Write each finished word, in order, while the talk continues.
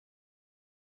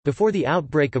Before the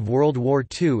outbreak of World War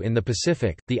II in the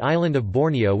Pacific, the island of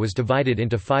Borneo was divided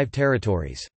into 5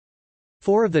 territories.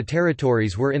 4 of the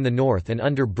territories were in the north and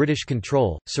under British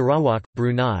control: Sarawak,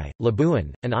 Brunei,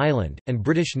 Labuan, an island, and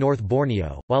British North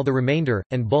Borneo, while the remainder,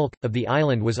 and bulk, of the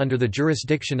island was under the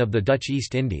jurisdiction of the Dutch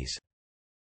East Indies.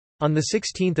 On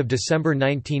 16 December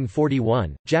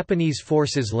 1941, Japanese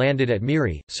forces landed at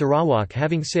Miri, Sarawak,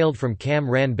 having sailed from Cam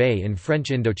Ranh Bay in French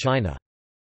Indochina.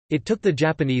 It took the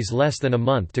Japanese less than a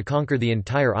month to conquer the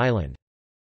entire island.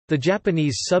 The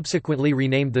Japanese subsequently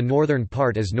renamed the northern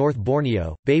part as North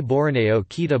Borneo, Bay Borneo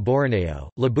Kita Borneo,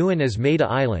 Labuan as Maeda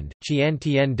Island, Chian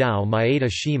Tien Dao Maeda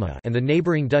Shima, and the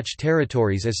neighbouring Dutch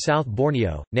territories as South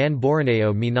Borneo, Nan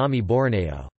Borneo Minami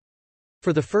Borneo.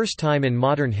 For the first time in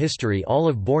modern history, all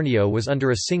of Borneo was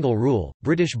under a single rule.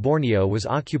 British Borneo was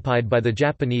occupied by the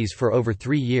Japanese for over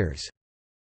 3 years.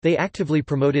 They actively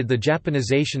promoted the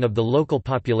Japanization of the local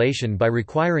population by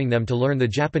requiring them to learn the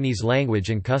Japanese language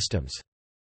and customs.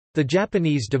 The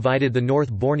Japanese divided the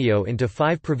North Borneo into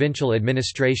 5 provincial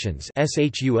administrations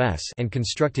and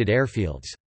constructed airfields.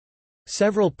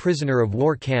 Several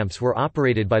prisoner-of-war camps were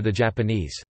operated by the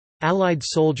Japanese. Allied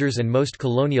soldiers and most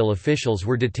colonial officials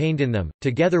were detained in them,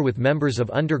 together with members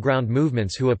of underground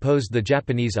movements who opposed the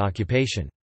Japanese occupation.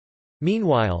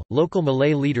 Meanwhile, local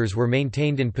Malay leaders were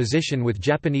maintained in position with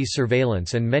Japanese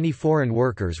surveillance and many foreign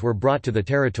workers were brought to the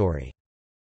territory.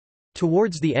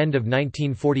 Towards the end of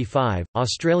 1945,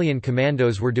 Australian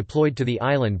commandos were deployed to the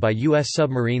island by U.S.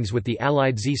 submarines with the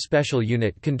Allied Z Special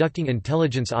Unit conducting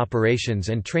intelligence operations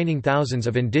and training thousands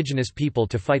of indigenous people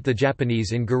to fight the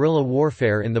Japanese in guerrilla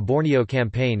warfare in the Borneo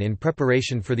Campaign in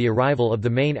preparation for the arrival of the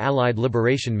main Allied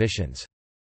liberation missions.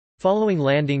 Following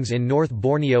landings in North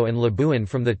Borneo and Labuan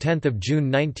from 10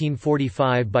 June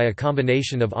 1945 by a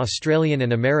combination of Australian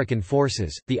and American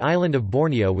forces, the island of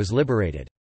Borneo was liberated.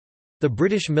 The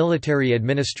British military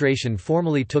administration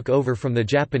formally took over from the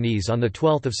Japanese on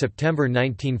 12 September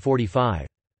 1945.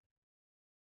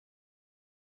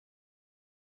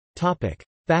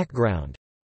 Background.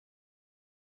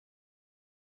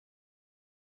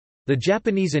 The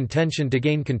Japanese intention to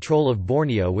gain control of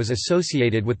Borneo was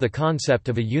associated with the concept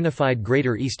of a unified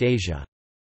Greater East Asia.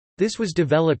 This was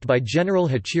developed by General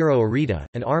Hachiro Arita,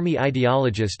 an army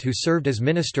ideologist who served as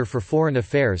Minister for Foreign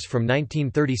Affairs from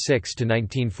 1936 to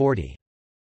 1940.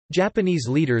 Japanese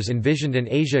leaders envisioned an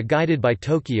Asia guided by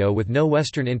Tokyo with no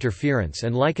Western interference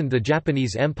and likened the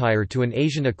Japanese Empire to an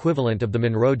Asian equivalent of the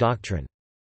Monroe Doctrine.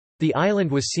 The island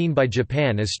was seen by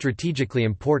Japan as strategically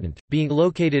important, being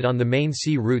located on the main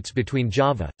sea routes between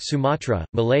Java, Sumatra,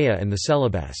 Malaya and the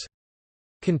Celebes.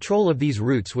 Control of these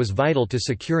routes was vital to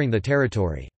securing the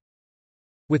territory.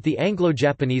 With the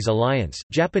Anglo-Japanese alliance,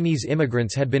 Japanese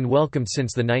immigrants had been welcomed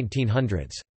since the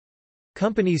 1900s.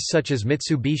 Companies such as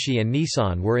Mitsubishi and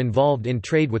Nissan were involved in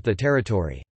trade with the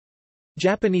territory.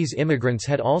 Japanese immigrants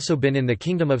had also been in the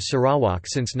Kingdom of Sarawak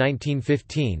since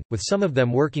 1915, with some of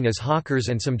them working as hawkers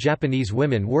and some Japanese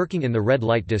women working in the red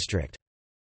light district.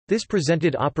 This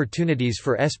presented opportunities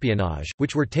for espionage,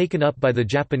 which were taken up by the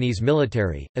Japanese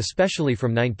military, especially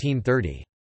from 1930.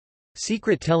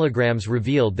 Secret telegrams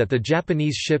revealed that the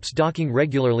Japanese ships docking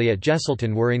regularly at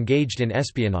Jesselton were engaged in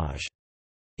espionage.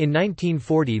 In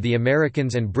 1940 the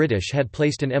Americans and British had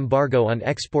placed an embargo on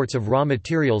exports of raw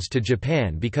materials to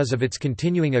Japan because of its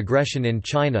continuing aggression in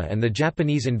China and the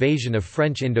Japanese invasion of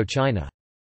French Indochina.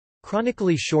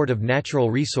 Chronically short of natural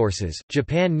resources,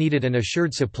 Japan needed an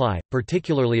assured supply,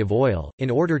 particularly of oil, in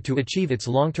order to achieve its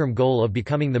long-term goal of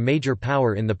becoming the major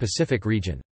power in the Pacific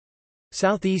region.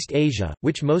 Southeast Asia,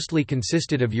 which mostly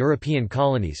consisted of European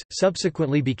colonies,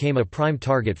 subsequently became a prime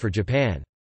target for Japan.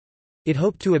 It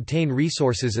hoped to obtain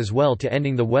resources as well to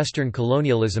ending the Western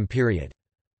colonialism period.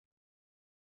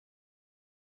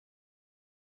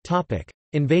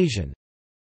 Invasion.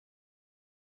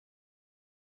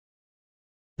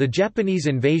 The Japanese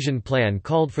invasion plan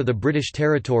called for the British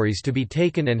territories to be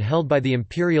taken and held by the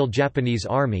Imperial Japanese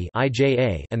Army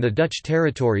 (IJA) and the Dutch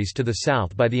territories to the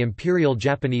south by the Imperial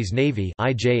Japanese Navy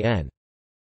 (IJN).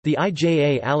 The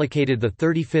IJA allocated the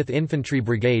 35th Infantry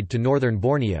Brigade to northern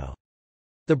Borneo.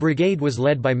 The brigade was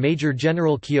led by Major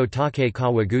General Kiyotake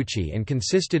Kawaguchi and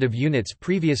consisted of units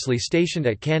previously stationed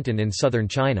at Canton in southern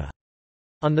China.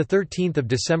 On 13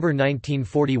 December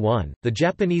 1941, the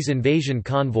Japanese invasion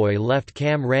convoy left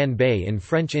Cam Ranh Bay in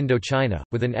French Indochina,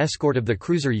 with an escort of the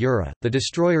cruiser Yura, the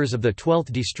destroyers of the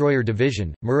 12th Destroyer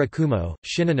Division, Murakumo,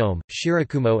 Shinonome,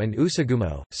 Shirakumo and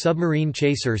Usagumo, submarine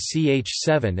chaser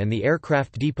CH-7 and the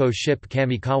aircraft depot ship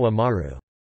Kamikawa Maru.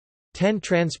 10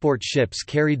 transport ships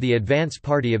carried the advance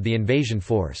party of the invasion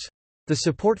force. The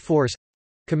support force,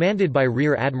 commanded by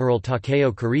Rear Admiral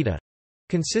Takeo Kurita,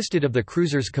 consisted of the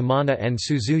cruisers Kamana and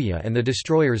Suzuya and the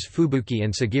destroyers Fubuki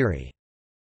and Sagiri.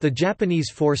 The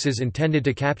Japanese forces intended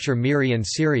to capture Miri and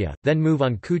Syria, then move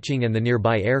on Kuching and the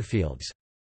nearby airfields.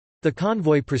 The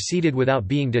convoy proceeded without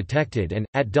being detected and,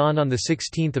 at dawn on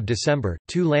 16 December,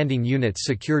 2 landing units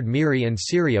secured Miri and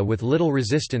Syria with little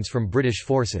resistance from British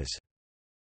forces.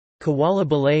 Kuala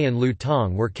Belait and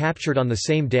Lutong were captured on the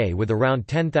same day with around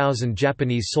 10,000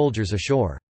 Japanese soldiers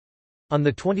ashore. On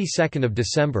the 22nd of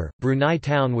December, Brunei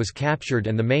town was captured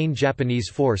and the main Japanese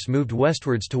force moved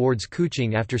westwards towards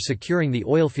Kuching after securing the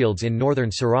oilfields in northern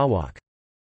Sarawak.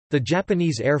 The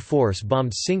Japanese Air Force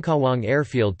bombed Singkawang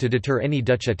airfield to deter any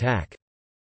Dutch attack.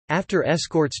 After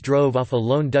escorts drove off a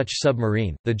lone Dutch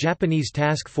submarine, the Japanese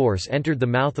task force entered the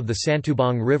mouth of the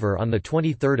Santubong River on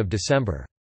 23 December.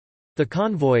 The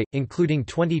convoy, including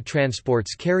 20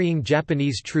 transports carrying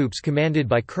Japanese troops commanded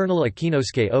by Colonel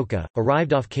Akinosuke Oka,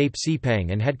 arrived off Cape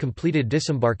Sepang and had completed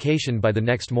disembarkation by the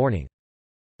next morning.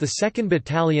 The 2nd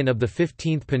Battalion of the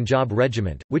 15th Punjab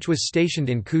Regiment, which was stationed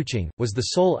in Kuching, was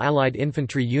the sole Allied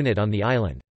infantry unit on the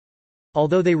island.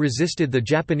 Although they resisted the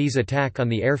Japanese attack on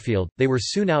the airfield, they were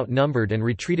soon outnumbered and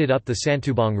retreated up the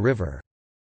Santubong River.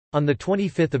 On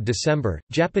 25 December,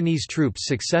 Japanese troops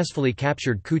successfully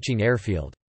captured Kuching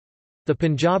airfield. The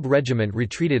Punjab Regiment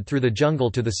retreated through the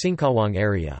jungle to the Singkawang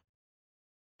area.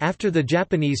 After the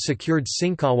Japanese secured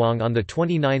Singkawang on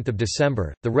 29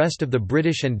 December, the rest of the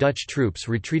British and Dutch troops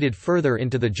retreated further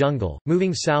into the jungle,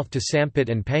 moving south to Sampit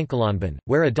and Pangkalanban,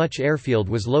 where a Dutch airfield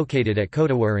was located at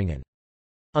Kotawaringin.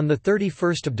 On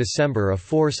 31 December a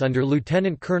force under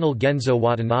Lieutenant Colonel Genzo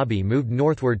Watanabe moved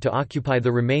northward to occupy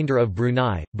the remainder of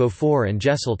Brunei, Beaufort and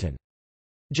Jesselton.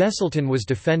 Jesselton was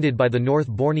defended by the North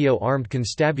Borneo Armed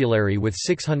Constabulary with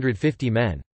 650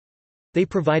 men. They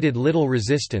provided little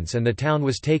resistance and the town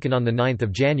was taken on 9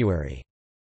 January.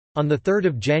 On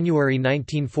 3 January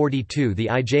 1942 the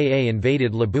IJA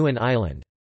invaded Labuan Island.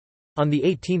 On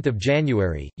 18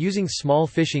 January, using small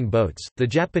fishing boats, the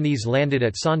Japanese landed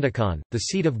at Sandakan, the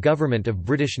seat of government of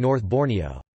British North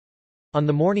Borneo. On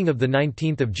the morning of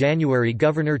 19 January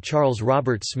Governor Charles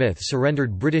Robert Smith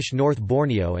surrendered British North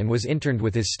Borneo and was interned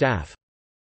with his staff.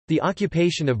 The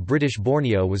occupation of British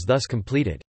Borneo was thus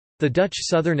completed. The Dutch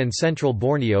southern and central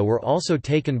Borneo were also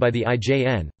taken by the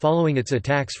IJN, following its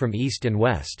attacks from east and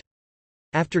west.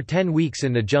 After 10 weeks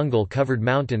in the jungle-covered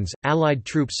mountains, Allied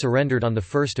troops surrendered on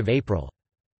 1 April.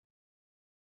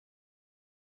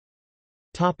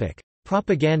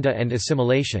 Propaganda and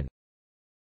assimilation.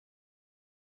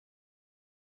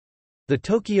 The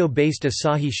Tokyo-based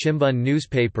Asahi Shimbun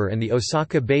newspaper and the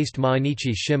Osaka-based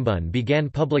Mainichi Shimbun began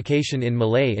publication in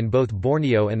Malay in both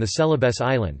Borneo and the Celebes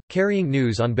Island, carrying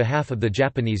news on behalf of the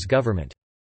Japanese government.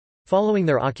 Following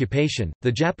their occupation,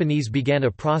 the Japanese began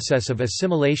a process of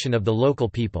assimilation of the local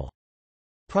people.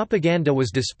 Propaganda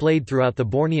was displayed throughout the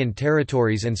Bornean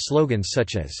territories and slogans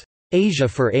such as, "Asia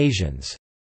for Asians"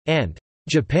 and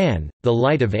 "Japan, the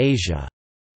Light of Asia"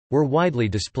 were widely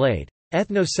displayed.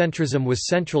 Ethnocentrism was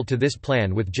central to this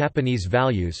plan with Japanese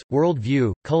values,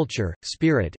 worldview, culture,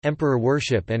 spirit, emperor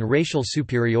worship and racial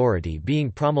superiority being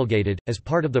promulgated. As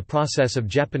part of the process of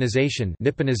Japanization,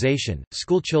 Nipponization,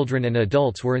 schoolchildren and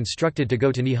adults were instructed to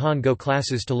go to Nihongo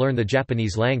classes to learn the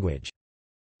Japanese language.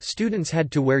 Students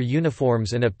had to wear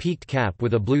uniforms and a peaked cap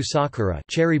with a blue sakura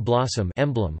cherry blossom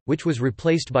emblem, which was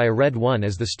replaced by a red one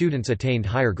as the students attained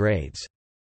higher grades.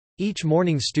 Each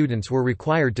morning students were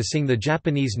required to sing the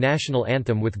Japanese national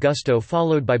anthem with gusto,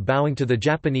 followed by bowing to the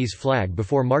Japanese flag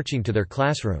before marching to their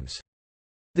classrooms.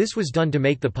 This was done to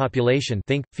make the population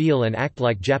think, feel and act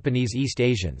like Japanese East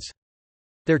Asians.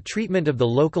 Their treatment of the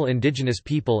local indigenous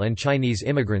people and Chinese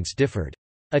immigrants differed.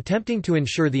 Attempting to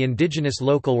ensure the indigenous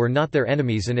local were not their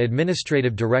enemies, an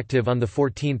administrative directive on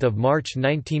 14 March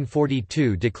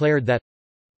 1942 declared that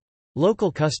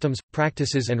local customs,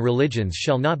 practices and religions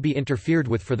shall not be interfered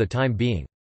with for the time being.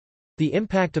 The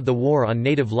impact of the war on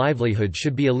native livelihood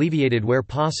should be alleviated where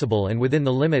possible and within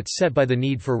the limits set by the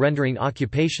need for rendering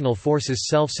occupational forces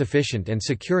self-sufficient and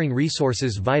securing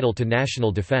resources vital to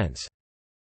national defense.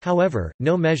 However,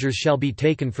 no measures shall be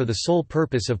taken for the sole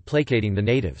purpose of placating the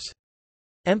natives.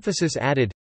 Emphasis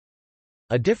added.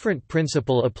 A different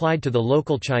principle applied to the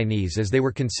local Chinese, as they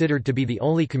were considered to be the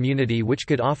only community which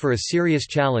could offer a serious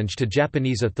challenge to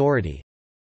Japanese authority.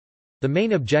 The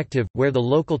main objective, where the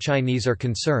local Chinese are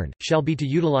concerned, shall be to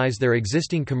utilize their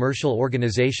existing commercial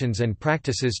organizations and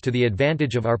practices to the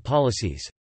advantage of our policies,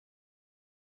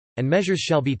 and measures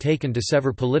shall be taken to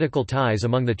sever political ties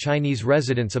among the Chinese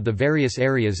residents of the various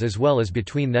areas as well as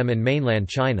between them and mainland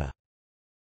China.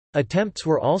 Attempts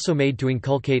were also made to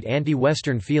inculcate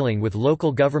anti-Western feeling with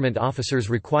local government officers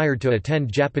required to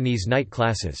attend Japanese night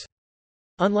classes.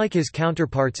 Unlike his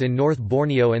counterparts in North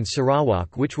Borneo and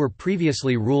Sarawak, which were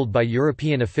previously ruled by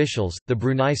European officials, the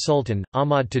Brunei Sultan,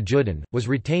 Ahmad Tajuddin, was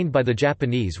retained by the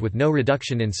Japanese with no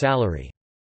reduction in salary.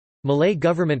 Malay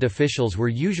government officials were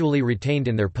usually retained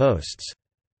in their posts.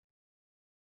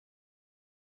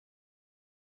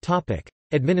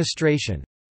 Administration.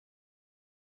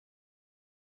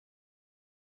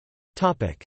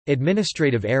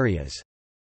 Administrative areas.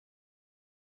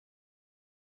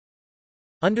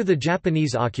 Under the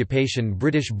Japanese occupation,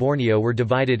 British Borneo were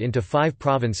divided into 5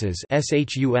 provinces: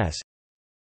 SHUS,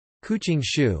 Kuching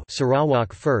Shu,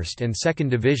 Sarawak 1st and 2nd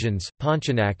Divisions,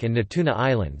 Pontianak and Natuna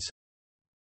Islands;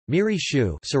 Miri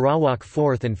Shu, Sarawak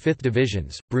 4th and 5th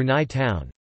Divisions, Brunei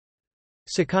Town;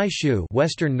 Sakai Shu,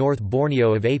 Western North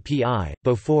Borneo of API,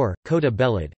 Beaufort, Kota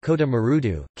Belud, Kota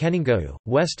Marudu, Keningau,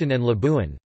 Weston and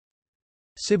Labuan;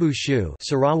 Sibu Shu,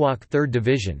 Sarawak 3rd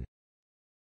Division;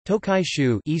 Tokai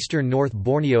Shu, Eastern North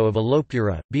Borneo of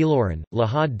Alopura, Biloran,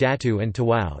 Lahad Datu and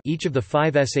Tawau. Each of the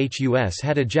 5 SHUS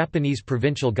had a Japanese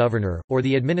provincial governor, or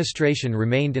the administration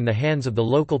remained in the hands of the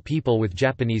local people with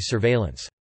Japanese surveillance.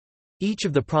 Each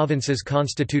of the provinces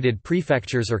constituted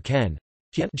prefectures or ken.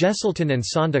 Jesselton and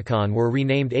Sandakan were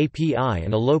renamed API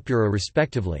and Alopura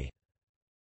respectively.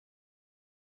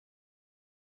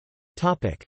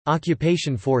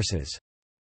 Occupation forces.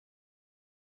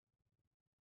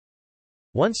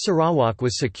 Once Sarawak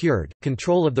was secured,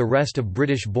 control of the rest of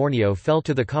British Borneo fell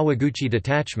to the Kawaguchi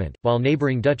detachment, while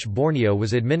neighbouring Dutch Borneo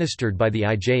was administered by the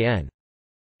IJN.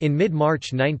 In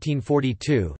mid-March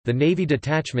 1942, the Navy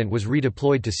detachment was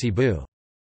redeployed to Cebu.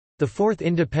 The 4th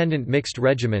Independent Mixed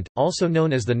Regiment, also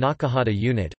known as the Nakahata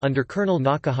Unit, under Colonel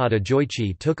Nakahata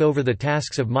Joichi, took over the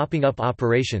tasks of mopping up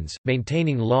operations,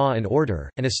 maintaining law and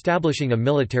order, and establishing a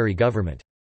military government.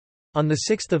 On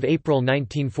 6 April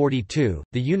 1942,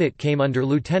 the unit came under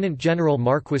Lieutenant General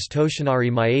Marquis Toshinari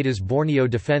Maeda's Borneo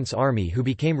Defence Army, who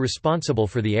became responsible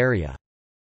for the area.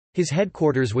 His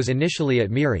headquarters was initially at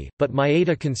Miri, but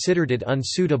Maeda considered it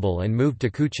unsuitable and moved to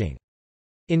Kuching.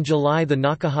 In July, the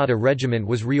Nakahata Regiment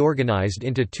was reorganized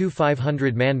into 2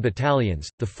 500-man battalions,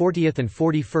 the 40th and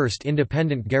 41st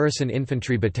Independent Garrison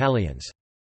Infantry Battalions.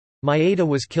 Maeda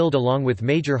was killed along with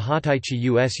Major Hataichi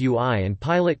Usui and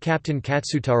pilot Captain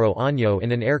Katsutaro Anyo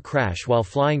in an air crash while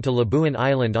flying to Labuan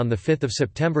Island on 5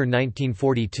 September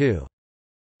 1942.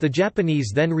 The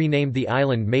Japanese then renamed the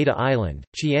island Maeda Island,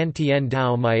 Chiantien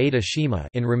Dao Maeda Shima,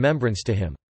 in remembrance to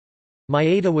him.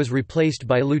 Maeda was replaced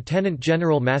by Lieutenant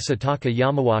General Masataka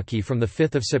Yamawaki from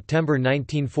 5 September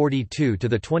 1942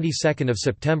 to 22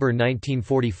 September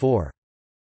 1944.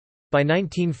 By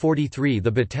 1943 the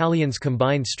battalion's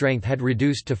combined strength had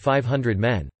reduced to 500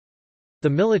 men. The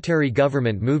military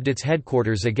government moved its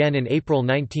headquarters again in April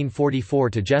 1944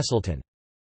 to Jesselton.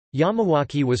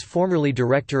 Yamawaki was formerly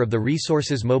director of the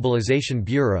Resources Mobilization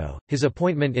Bureau. His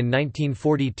appointment in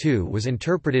 1942 was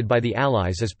interpreted by the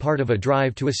Allies as part of a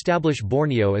drive to establish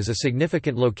Borneo as a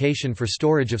significant location for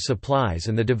storage of supplies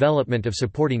and the development of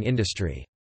supporting industry.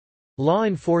 Law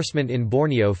enforcement in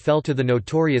Borneo fell to the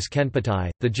notorious Kenpatai,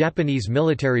 the Japanese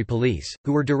military police,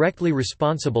 who were directly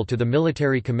responsible to the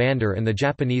military commander and the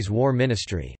Japanese War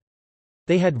Ministry.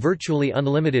 They had virtually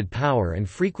unlimited power and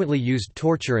frequently used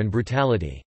torture and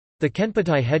brutality. The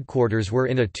Kenpatai headquarters were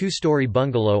in a 2-story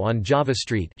bungalow on Java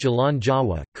Street, Jalan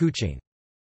Jawa, Kuching.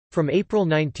 From April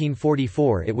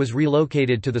 1944 it was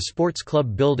relocated to the Sports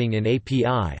Club building in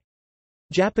API.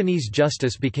 Japanese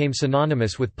justice became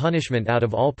synonymous with punishment out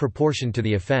of all proportion to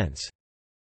the offense.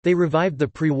 They revived the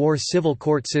pre-war civil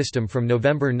court system from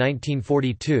November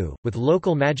 1942, with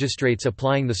local magistrates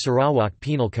applying the Sarawak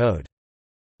Penal Code.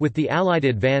 With the Allied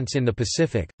advance in the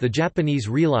Pacific, the Japanese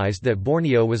realized that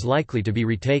Borneo was likely to be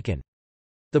retaken.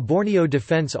 The Borneo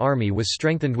Defence Army was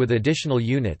strengthened with additional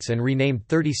units and renamed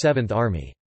 37th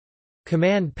Army.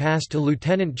 Command passed to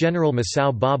Lieutenant General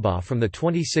Masao Baba from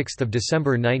 26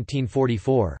 December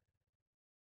 1944.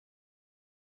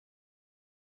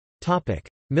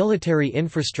 Military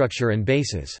infrastructure and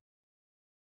bases.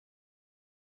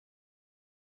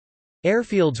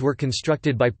 Airfields were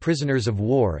constructed by prisoners of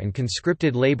war and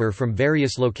conscripted labor from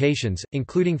various locations,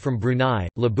 including from Brunei,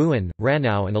 Labuan,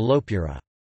 Ranau and Alopura.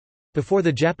 Before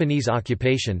the Japanese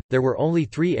occupation, there were only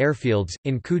 3 airfields,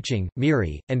 in Kuching,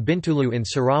 Miri, and Bintulu in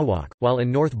Sarawak, while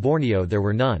in North Borneo there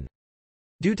were none.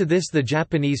 Due to this, the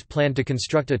Japanese planned to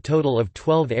construct a total of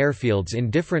 12 airfields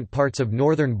in different parts of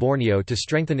northern Borneo to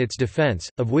strengthen its defence,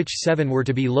 of which 7 were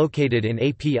to be located in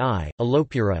API,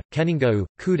 Alopura, Keningau,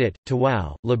 Kudat,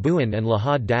 Tawau, Labuan and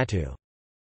Lahad Datu.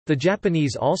 The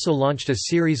Japanese also launched a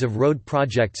series of road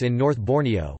projects in North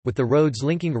Borneo, with the roads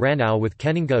linking Ranau with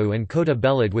Keningau and Kota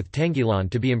Belud with Tenggilan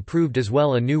to be improved, as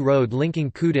well a new road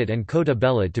linking Kudat and Kota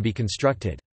Belud to be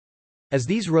constructed. As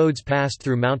these roads passed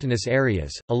through mountainous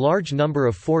areas, a large number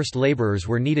of forced laborers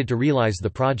were needed to realize the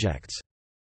projects.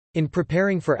 In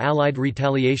preparing for Allied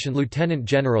retaliation, Lieutenant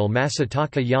General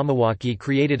Masataka Yamawaki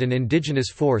created an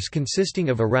indigenous force consisting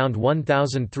of around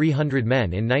 1,300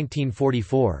 men in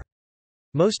 1944.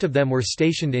 Most of them were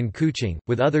stationed in Kuching,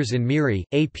 with others in Miri,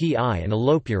 Api and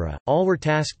Alopura. All were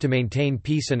tasked to maintain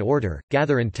peace and order,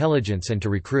 gather intelligence and to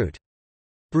recruit.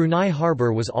 Brunei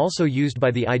Harbour was also used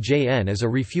by the IJN as a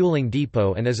refueling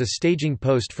depot and as a staging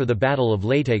post for the Battle of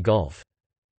Leyte Gulf.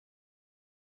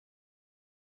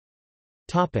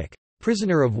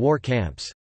 Prisoner of war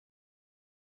camps.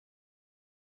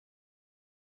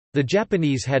 The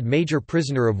Japanese had major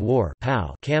prisoner of war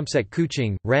camps at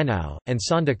Kuching, Ranau, and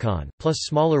Sandakan, plus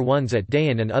smaller ones at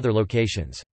Dayan and other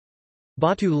locations.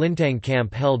 Batu Lintang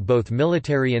camp held both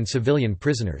military and civilian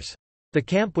prisoners. The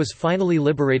camp was finally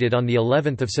liberated on the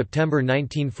 11th of September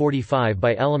 1945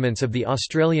 by elements of the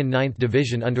Australian 9th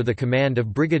Division under the command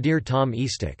of Brigadier Tom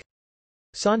Eastick.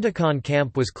 Sandakan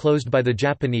camp was closed by the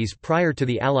Japanese prior to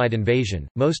the Allied invasion.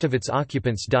 Most of its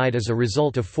occupants died as a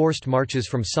result of forced marches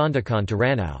from Sandakan to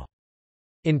Ranau.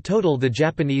 In total, the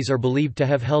Japanese are believed to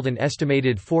have held an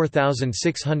estimated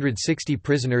 4,660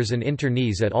 prisoners and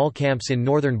internees at all camps in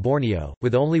northern Borneo,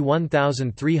 with only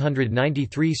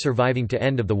 1,393 surviving to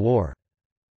end of the war.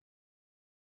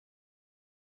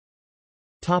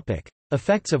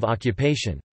 Effects of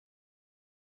occupation.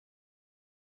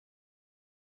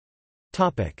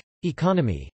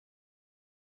 Economy.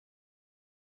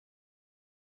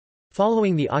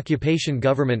 Following the occupation,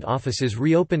 government offices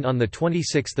reopened on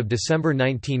 26 December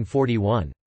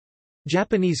 1941.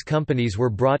 Japanese companies were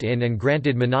brought in and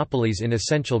granted monopolies in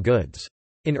essential goods.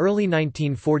 In early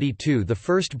 1942, the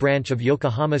first branch of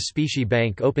Yokohama Specie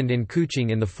Bank opened in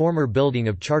Kuching in the former building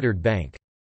of Chartered Bank.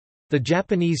 The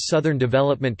Japanese Southern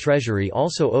Development Treasury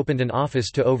also opened an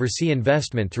office to oversee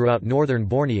investment throughout northern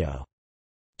Borneo.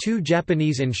 Two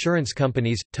Japanese insurance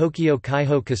companies, Tokyo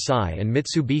Kaiho Kasai and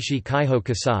Mitsubishi Kaiho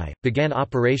Kasai, began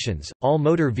operations. All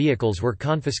motor vehicles were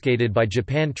confiscated by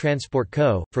Japan Transport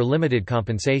Co., for limited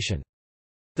compensation.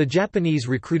 The Japanese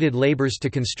recruited laborers to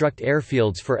construct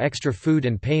airfields for extra food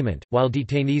and payment, while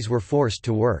detainees were forced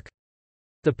to work.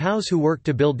 The POWs who worked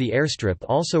to build the airstrip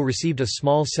also received a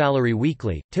small salary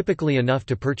weekly, typically enough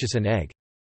to purchase an egg.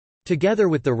 Together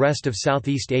with the rest of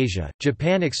Southeast Asia,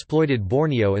 Japan exploited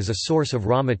Borneo as a source of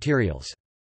raw materials.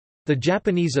 The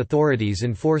Japanese authorities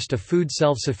enforced a food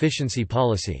self-sufficiency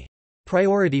policy.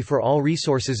 Priority for all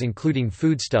resources including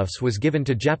foodstuffs was given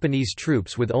to Japanese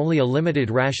troops, with only a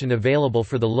limited ration available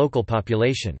for the local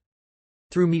population.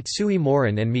 Through Mitsui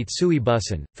Morin and Mitsui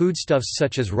Bussan, foodstuffs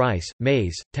such as rice,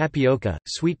 maize, tapioca,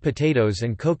 sweet potatoes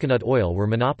and coconut oil were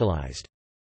monopolized.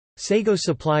 Sago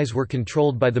supplies were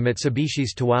controlled by the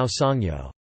Mitsubishi's Tawao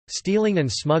Sangyo. Stealing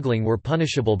and smuggling were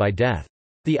punishable by death.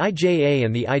 The IJA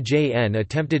and the IJN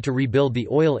attempted to rebuild the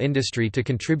oil industry to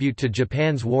contribute to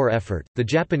Japan's war effort. The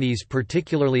Japanese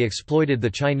particularly exploited the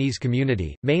Chinese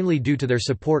community, mainly due to their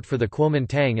support for the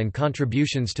Kuomintang and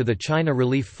contributions to the China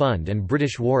Relief Fund and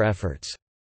British war efforts.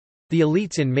 The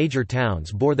elites in major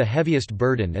towns bore the heaviest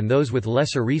burden, and those with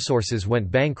lesser resources went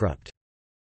bankrupt.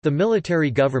 The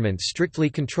military government strictly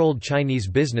controlled Chinese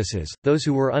businesses, those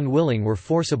who were unwilling were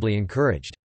forcibly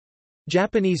encouraged.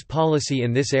 Japanese policy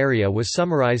in this area was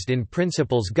summarized in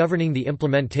Principles Governing the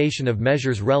Implementation of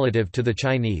Measures Relative to the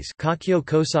Chinese Kakyo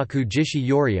Kosaku Jishi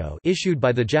Yoryo, issued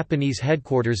by the Japanese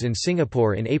headquarters in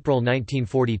Singapore in April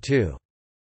 1942.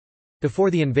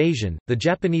 Before the invasion, the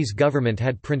Japanese government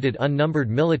had printed unnumbered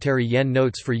military yen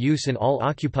notes for use in all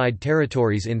occupied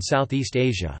territories in Southeast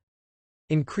Asia.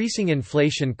 Increasing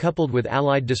inflation coupled with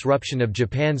Allied disruption of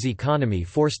Japan's economy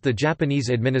forced the Japanese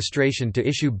administration to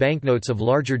issue banknotes of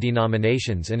larger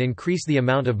denominations and increase the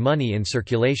amount of money in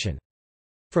circulation.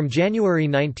 From January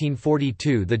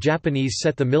 1942, the Japanese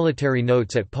set the military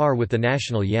notes at par with the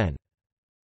national yen.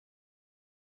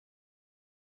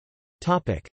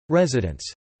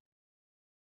 Residents.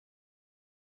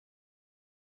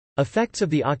 Effects of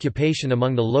the occupation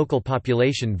among the local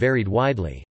population varied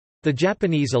widely. The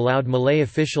Japanese allowed Malay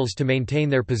officials to maintain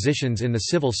their positions in the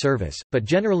civil service, but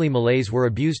generally Malays were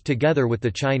abused together with the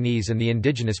Chinese and the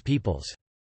indigenous peoples.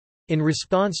 In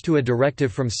response to a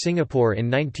directive from Singapore in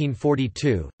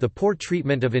 1942, the poor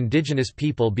treatment of indigenous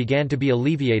people began to be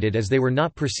alleviated as they were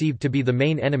not perceived to be the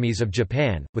main enemies of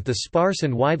Japan. With the sparse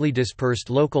and widely dispersed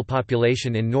local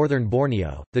population in northern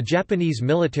Borneo, the Japanese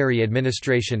military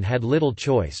administration had little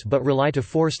choice but rely to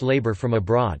forced labor from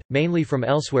abroad, mainly from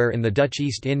elsewhere in the Dutch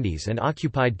East Indies and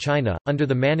occupied China, under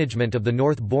the management of the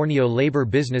North Borneo Labour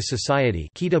Business Society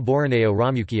Kita Borneo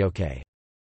Ramukioke.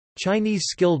 Chinese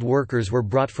skilled workers were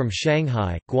brought from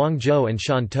Shanghai, Guangzhou and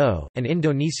Shantou, and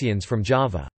Indonesians from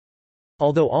Java.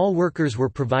 Although all workers were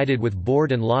provided with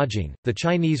board and lodging, the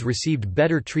Chinese received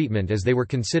better treatment as they were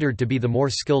considered to be the more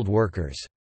skilled workers.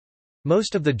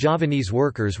 Most of the Javanese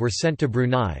workers were sent to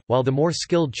Brunei, while the more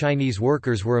skilled Chinese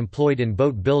workers were employed in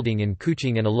boat building in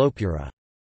Kuching and Alopura.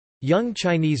 Young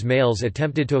Chinese males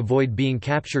attempted to avoid being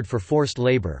captured for forced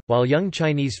labor, while young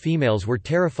Chinese females were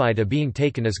terrified of being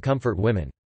taken as comfort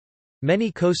women.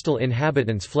 Many coastal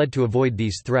inhabitants fled to avoid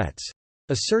these threats.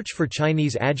 A search for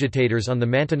Chinese agitators on the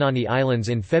Mantanani Islands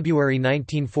in February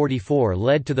 1944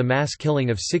 led to the mass killing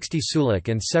of 60 Suluk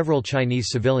and several Chinese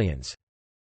civilians.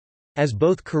 As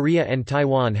both Korea and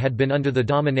Taiwan had been under the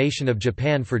domination of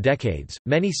Japan for decades,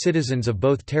 many citizens of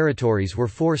both territories were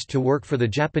forced to work for the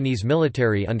Japanese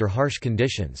military under harsh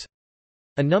conditions.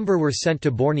 A number were sent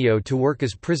to Borneo to work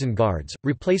as prison guards,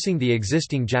 replacing the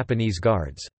existing Japanese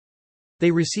guards. They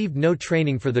received no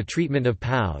training for the treatment of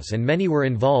POWs and many were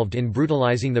involved in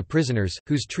brutalizing the prisoners,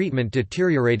 whose treatment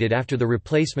deteriorated after the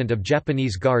replacement of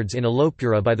Japanese guards in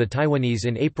Alopura by the Taiwanese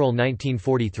in April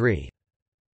 1943.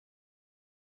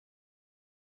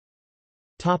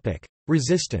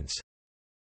 Resistance.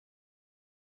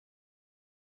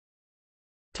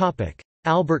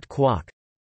 Albert Kwok.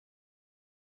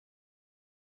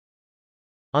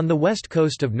 On the west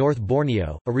coast of North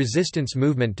Borneo, a resistance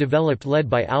movement developed led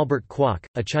by Albert Kwok,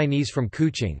 a Chinese from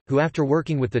Kuching, who after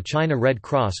working with the China Red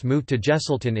Cross moved to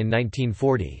Jesselton in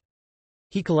 1940.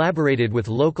 He collaborated with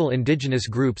local indigenous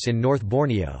groups in North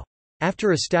Borneo.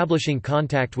 After establishing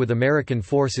contact with American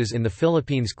forces in the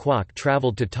Philippines, Kwok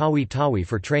traveled to Tawi-Tawi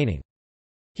for training.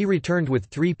 He returned with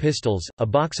 3 pistols, a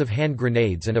box of hand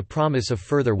grenades and a promise of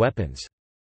further weapons.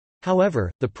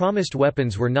 However, the promised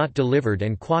weapons were not delivered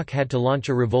and Kwok had to launch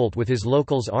a revolt with his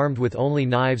locals armed with only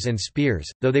knives and spears.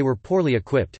 Though they were poorly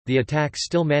equipped, the attack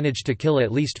still managed to kill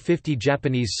at least 50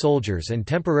 Japanese soldiers and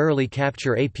temporarily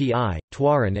capture API,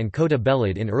 Tuaran and Kota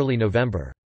Belud in early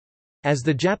November. As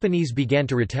the Japanese began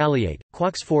to retaliate,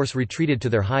 Kwok's force retreated to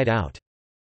their hideout.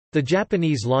 The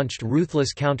Japanese launched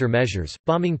ruthless countermeasures,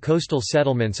 bombing coastal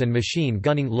settlements and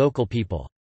machine-gunning local people.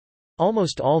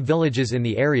 Almost all villages in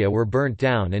the area were burnt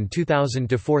down and 2,000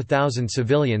 to 4,000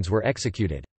 civilians were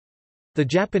executed. The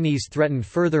Japanese threatened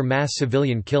further mass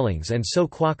civilian killings and so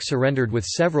Kwok surrendered with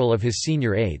several of his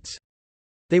senior aides.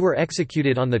 They were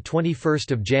executed on 21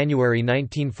 January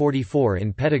 1944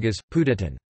 in Petagas,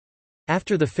 Pudatan.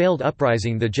 After the failed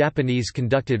uprising, the Japanese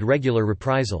conducted regular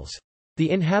reprisals.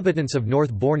 The inhabitants of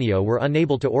North Borneo were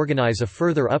unable to organize a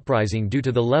further uprising due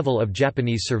to the level of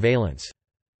Japanese surveillance.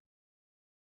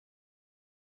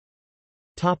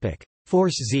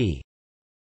 Force Z.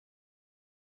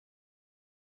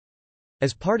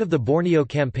 As part of the Borneo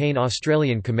campaign,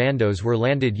 Australian commandos were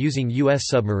landed using U.S.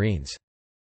 submarines.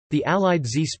 The Allied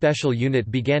Z Special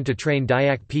Unit began to train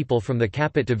Dayak people from the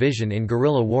Kapit Division in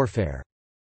guerrilla warfare.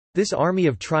 This army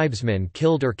of tribesmen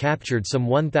killed or captured some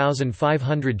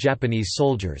 1,500 Japanese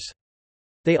soldiers.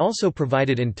 They also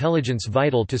provided intelligence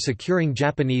vital to securing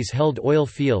Japanese-held oil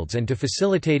fields and to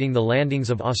facilitating the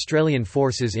landings of Australian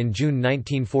forces in June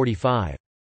 1945.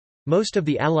 Most of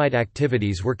the Allied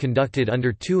activities were conducted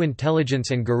under 2 intelligence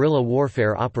and guerrilla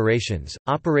warfare operations,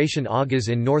 Operation August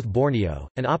in North Borneo,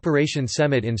 and Operation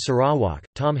Semit in Sarawak.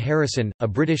 Tom Harrison, a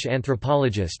British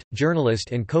anthropologist,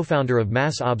 journalist and co-founder of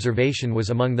Mass Observation,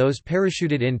 was among those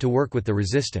parachuted in to work with the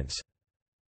resistance.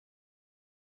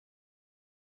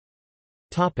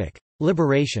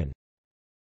 Liberation.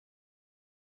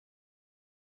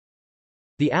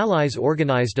 The Allies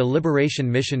organized a liberation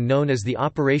mission known as the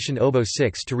Operation Obo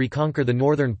 6 to reconquer the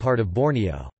northern part of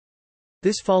Borneo.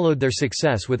 This followed their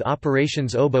success with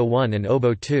Operations Obo 1 and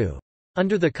Obo 2.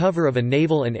 Under the cover of a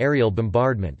naval and aerial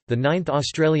bombardment, the 9th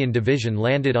Australian Division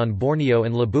landed on Borneo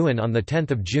and Labuan on 10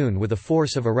 June with a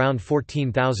force of around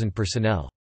 14,000 personnel.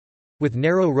 With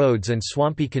narrow roads and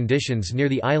swampy conditions near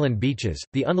the island beaches,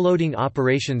 the unloading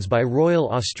operations by Royal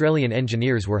Australian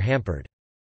Engineers were hampered.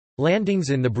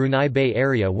 Landings in the Brunei Bay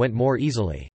area went more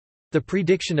easily. The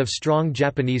prediction of strong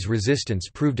Japanese resistance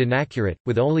proved inaccurate,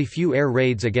 with only few air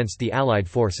raids against the Allied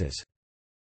forces.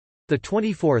 The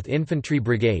 24th Infantry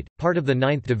Brigade, part of the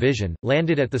 9th Division,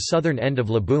 landed at the southern end of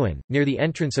Labuan, near the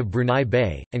entrance of Brunei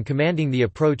Bay, and commanding the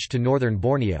approach to northern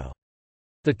Borneo.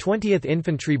 The 20th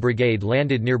Infantry Brigade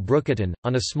landed near Brukatan,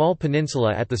 on a small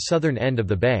peninsula at the southern end of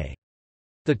the bay.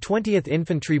 The 20th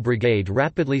Infantry Brigade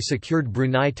rapidly secured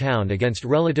Brunei town against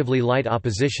relatively light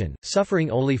opposition, suffering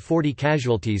only 40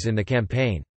 casualties in the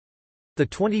campaign. The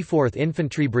 24th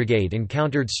Infantry Brigade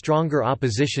encountered stronger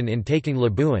opposition in taking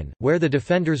Labuan, where the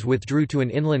defenders withdrew to an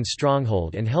inland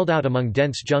stronghold and held out among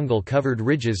dense jungle-covered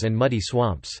ridges and muddy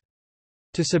swamps.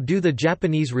 To subdue the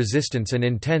Japanese resistance, an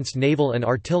intense naval and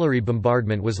artillery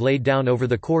bombardment was laid down over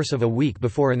the course of a week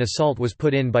before an assault was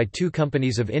put in by 2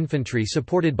 companies of infantry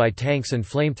supported by tanks and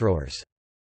flamethrowers.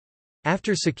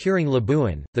 After securing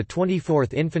Labuan, the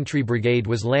 24th Infantry Brigade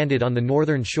was landed on the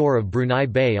northern shore of Brunei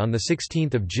Bay on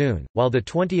 16 June, while the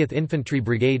 20th Infantry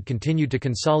Brigade continued to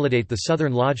consolidate the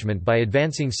southern lodgement by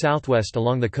advancing southwest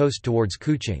along the coast towards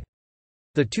Kuching.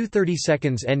 The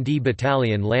 232nd ND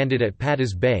Battalion landed at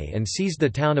Pattas Bay and seized the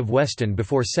town of Weston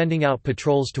before sending out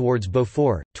patrols towards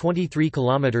Beaufort, 23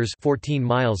 kilometres 14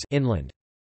 miles inland.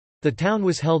 The town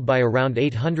was held by around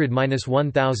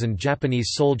 800–1,000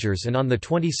 Japanese soldiers, and on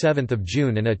 27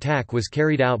 June an attack was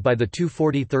carried out by the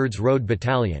 243rd Road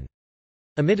Battalion.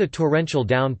 Amid a torrential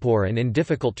downpour and in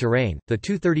difficult terrain, the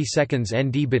 232nd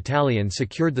ND Battalion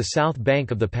secured the south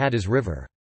bank of the Pattas River.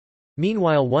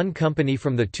 Meanwhile, one company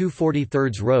from the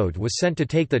 243rd Road was sent to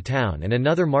take the town and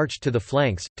another marched to the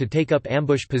flanks, to take up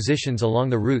ambush positions along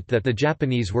the route that the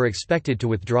Japanese were expected to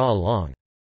withdraw along.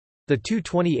 The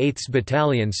 228th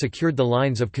Battalion secured the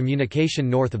lines of communication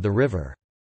north of the river.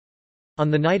 On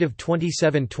the night of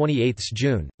 27–28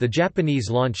 June, the Japanese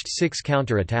launched 6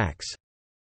 counter-attacks.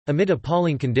 Amid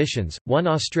appalling conditions, one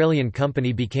Australian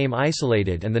company became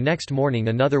isolated and the next morning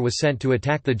another was sent to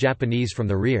attack the Japanese from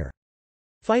the rear.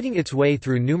 Fighting its way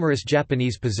through numerous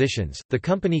Japanese positions, the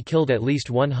company killed at least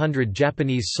 100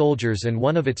 Japanese soldiers, and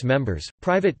one of its members,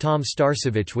 Private Tom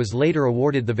Starcevich, was later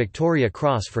awarded the Victoria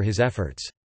Cross for his efforts.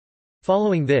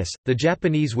 Following this, the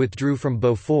Japanese withdrew from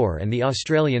Beaufort and the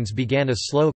Australians began a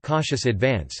slow, cautious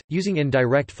advance, using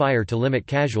indirect fire to limit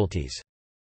casualties.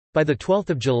 By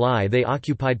 12 July they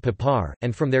occupied Papar,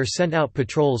 and from there sent out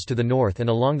patrols to the north and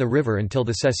along the river until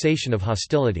the cessation of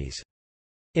hostilities.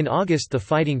 In August the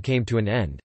fighting came to an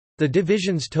end. The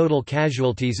division's total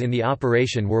casualties in the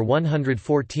operation were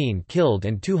 114 killed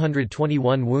and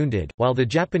 221 wounded, while the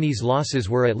Japanese losses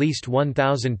were at least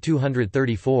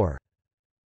 1,234.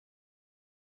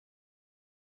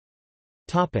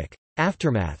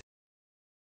 Aftermath.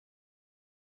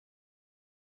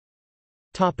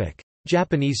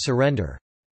 Japanese surrender.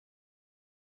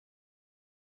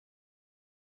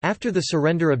 After the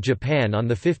surrender of Japan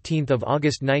on 15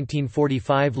 August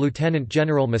 1945, Lieutenant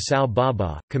General Masao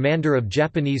Baba, commander of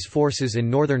Japanese forces in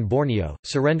northern Borneo,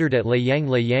 surrendered at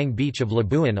Layang beach of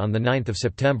Labuan on 9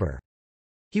 September.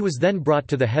 He was then brought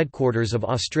to the headquarters of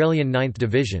Australian 9th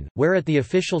Division, where at the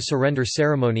official surrender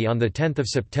ceremony on 10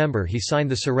 September he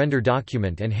signed the surrender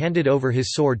document and handed over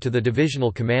his sword to the divisional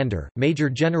commander, Major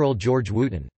General George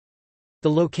Wooten.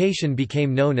 The location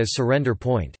became known as Surrender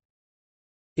Point.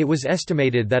 It was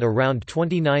estimated that around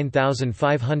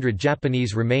 29,500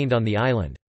 Japanese remained on the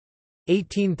island.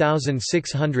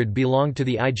 18,600 belonged to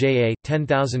the IJA,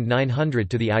 10,900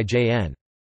 to the IJN.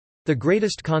 The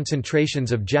greatest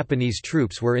concentrations of Japanese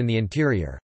troops were in the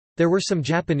interior. There were some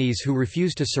Japanese who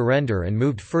refused to surrender and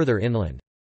moved further inland.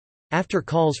 After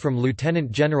calls from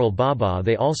Lieutenant General Baba,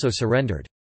 they also surrendered.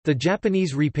 The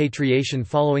Japanese repatriation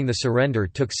following the surrender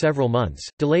took several months,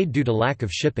 delayed due to lack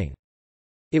of shipping.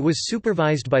 It was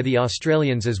supervised by the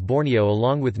Australians as Borneo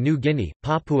along with New Guinea,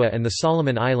 Papua and the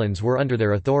Solomon Islands were under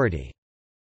their authority.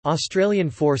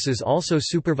 Australian forces also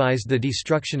supervised the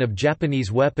destruction of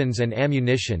Japanese weapons and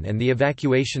ammunition and the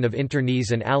evacuation of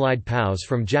internees and Allied POWs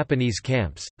from Japanese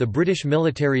camps. The British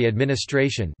Military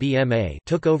Administration (BMA)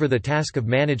 took over the task of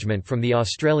management from the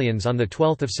Australians on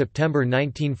 12 September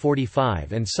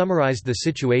 1945 and summarised the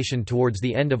situation towards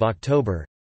the end of October.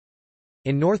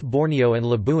 In North Borneo and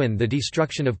Labuan the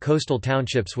destruction of coastal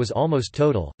townships was almost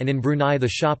total, and in Brunei the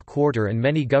shop quarter and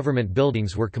many government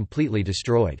buildings were completely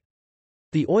destroyed.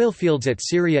 The oil fields at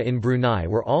Syria in Brunei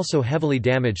were also heavily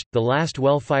damaged, the last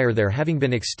well fire there having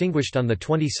been extinguished on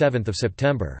 27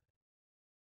 September.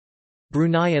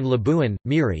 Brunei and Labuan,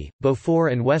 Miri,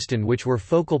 Beaufort and Weston, which were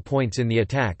focal points in the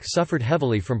attack, suffered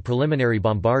heavily from preliminary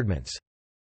bombardments.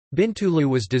 Bintulu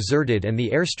was deserted and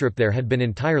the airstrip there had been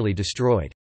entirely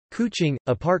destroyed. Kuching,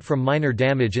 apart from minor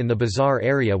damage in the bazaar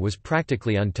area, was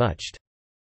practically untouched.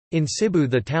 In Cebu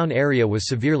the town area was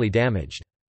severely damaged.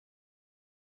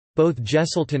 Both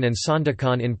Jesselton and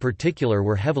Sandakan in particular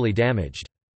were heavily damaged.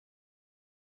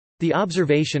 The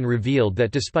observation revealed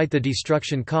that despite the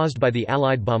destruction caused by the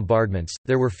Allied bombardments,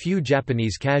 there were few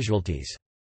Japanese casualties.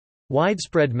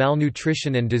 Widespread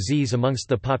malnutrition and disease amongst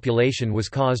the population was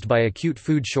caused by acute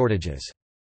food shortages.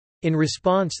 In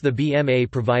response, the BMA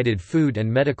provided food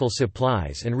and medical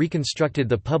supplies and reconstructed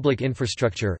the public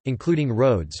infrastructure, including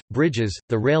roads, bridges,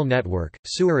 the rail network,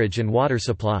 sewerage and water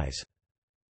supplies.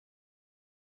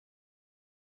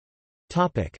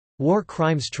 War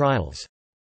crimes trials.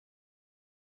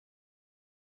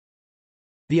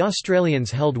 The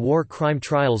Australians held war crime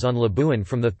trials on Labuan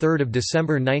from 3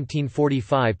 December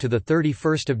 1945 to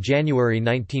 31 January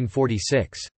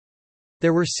 1946.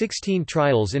 There were 16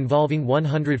 trials involving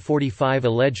 145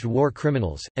 alleged war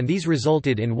criminals, and these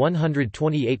resulted in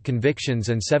 128 convictions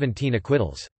and 17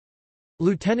 acquittals.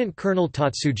 Lieutenant Colonel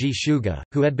Tatsuji Shuga,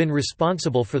 who had been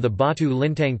responsible for the Batu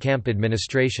Lintang camp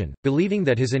administration, believing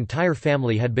that his entire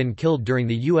family had been killed during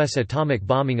the U.S. atomic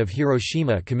bombing of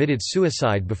Hiroshima, committed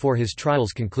suicide before his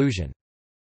trial's conclusion.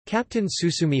 Captain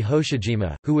Susumi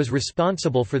Hoshijima, who was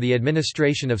responsible for the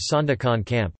administration of Sandakan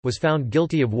camp, was found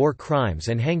guilty of war crimes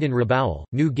and hanged in Rabaul,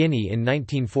 New Guinea in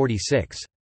 1946.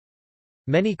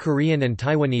 Many Korean and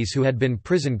Taiwanese who had been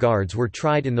prison guards were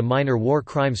tried in the minor war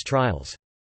crimes trials.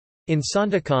 In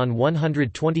Sandakan,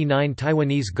 129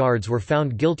 Taiwanese guards were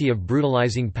found guilty of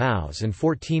brutalizing POWs and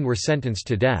 14 were sentenced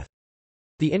to death.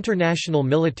 The International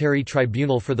Military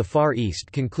Tribunal for the Far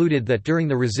East concluded that during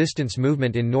the resistance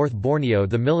movement in North Borneo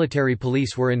the military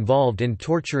police were involved in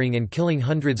torturing and killing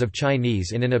hundreds of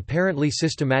Chinese in an apparently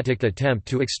systematic attempt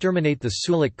to exterminate the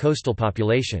Sulak coastal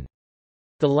population.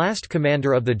 The last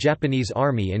commander of the Japanese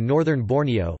army in northern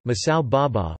Borneo, Masao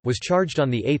Baba, was charged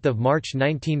on 8 March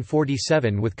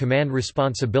 1947 with command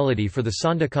responsibility for the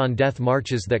Sandakan death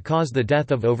marches that caused the death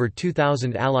of over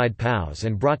 2,000 Allied POWs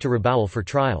and brought to Rabaul for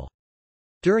trial.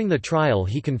 During the trial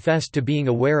he confessed to being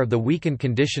aware of the weakened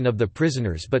condition of the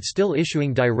prisoners but still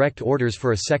issuing direct orders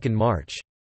for a second march.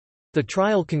 The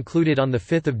trial concluded on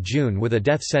 5 June with a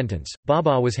death sentence.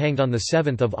 Baba was hanged on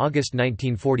 7 August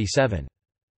 1947.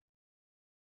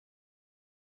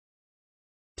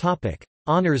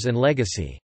 Honours and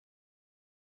legacy.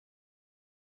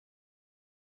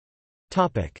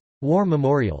 War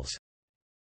memorials.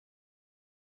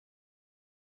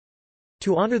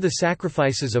 To honor the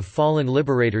sacrifices of fallen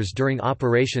liberators during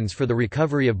operations for the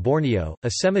recovery of Borneo,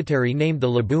 a cemetery named the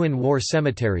Labuan War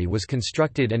Cemetery was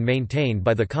constructed and maintained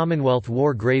by the Commonwealth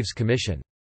War Graves Commission.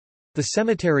 The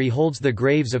cemetery holds the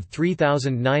graves of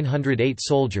 3,908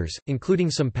 soldiers,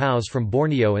 including some POWs from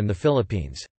Borneo and the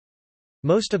Philippines.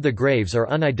 Most of the graves are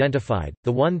unidentified.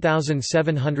 The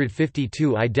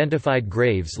 1,752 identified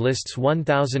graves lists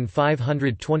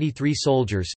 1,523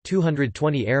 soldiers,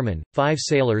 220 airmen, 5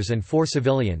 sailors and 4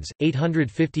 civilians,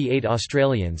 858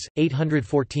 Australians,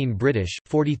 814 British,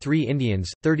 43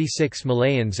 Indians, 36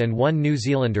 Malayans and 1 New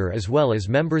Zealander, as well as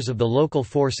members of the local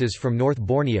forces from North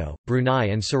Borneo, Brunei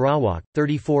and Sarawak.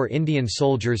 34 Indian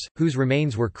soldiers, whose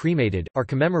remains were cremated, are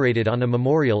commemorated on a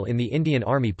memorial in the Indian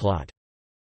Army plot.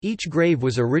 Each grave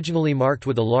was originally marked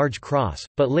with a large cross,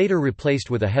 but later replaced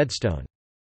with a headstone.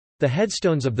 The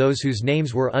headstones of those whose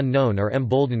names were unknown are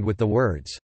emboldened with the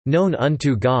words, "Known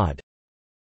unto God."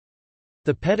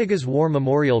 The Pedagas War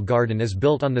Memorial Garden is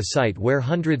built on the site where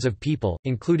hundreds of people,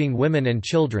 including women and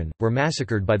children, were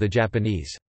massacred by the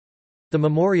Japanese. The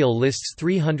memorial lists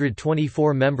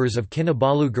 324 members of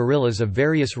Kinabalu guerrillas of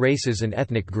various races and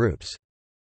ethnic groups.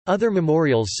 Other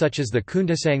memorials such as the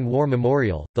Kundasang War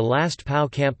Memorial, the Last POW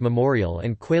Camp Memorial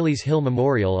and Quailes Hill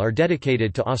Memorial are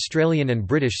dedicated to Australian and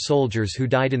British soldiers who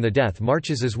died in the death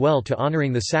marches, as well to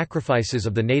honouring the sacrifices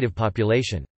of the native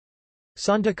population.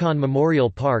 Sandakan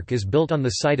Memorial Park is built on the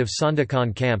site of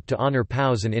Sandakan Camp to honour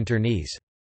POWs and internees.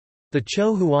 The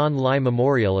Cho Huan Lai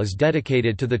Memorial is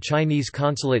dedicated to the Chinese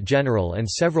Consulate General and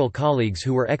several colleagues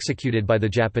who were executed by the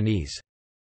Japanese.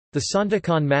 The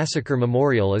Sandakan Massacre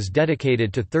Memorial is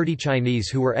dedicated to 30 Chinese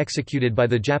who were executed by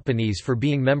the Japanese for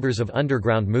being members of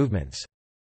underground movements.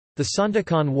 The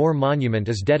Sandakan War Monument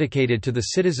is dedicated to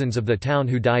the citizens of the town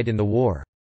who died in the war.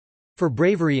 For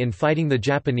bravery in fighting the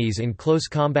Japanese in close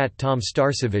combat, Tom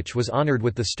Starcevich was honored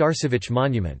with the Starcevich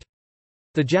Monument.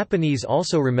 The Japanese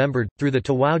also remembered, through the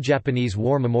Tawau Japanese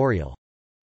War Memorial.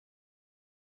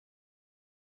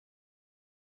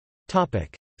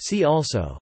 See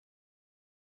also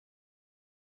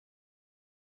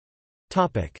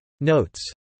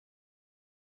Notes.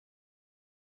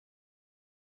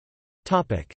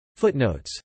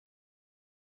 Footnotes.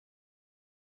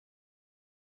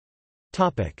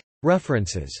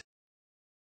 References.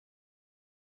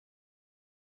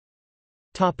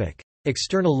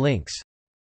 External links.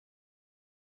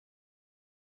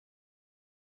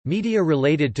 Media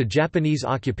related to Japanese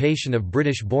occupation of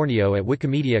British Borneo at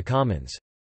Wikimedia Commons.